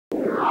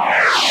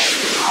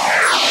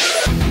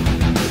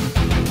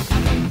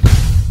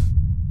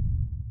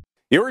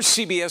Your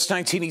CBS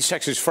 19 East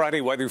Texas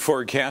Friday weather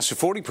forecast, a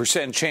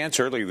 40% chance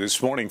early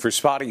this morning for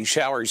spotty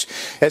showers.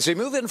 As they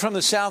move in from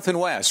the south and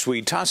west,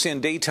 we toss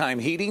in daytime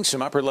heating,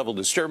 some upper-level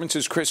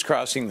disturbances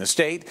crisscrossing the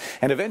state,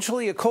 and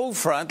eventually a cold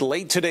front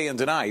late today and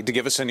tonight to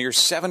give us a near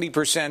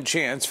 70%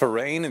 chance for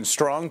rain and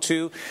strong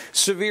to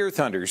severe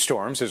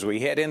thunderstorms as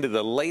we head into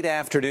the late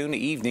afternoon,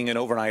 evening, and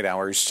overnight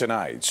hours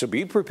tonight. So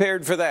be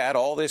prepared for that.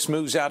 All this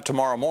moves out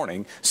tomorrow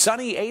morning.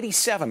 Sunny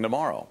 87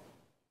 tomorrow.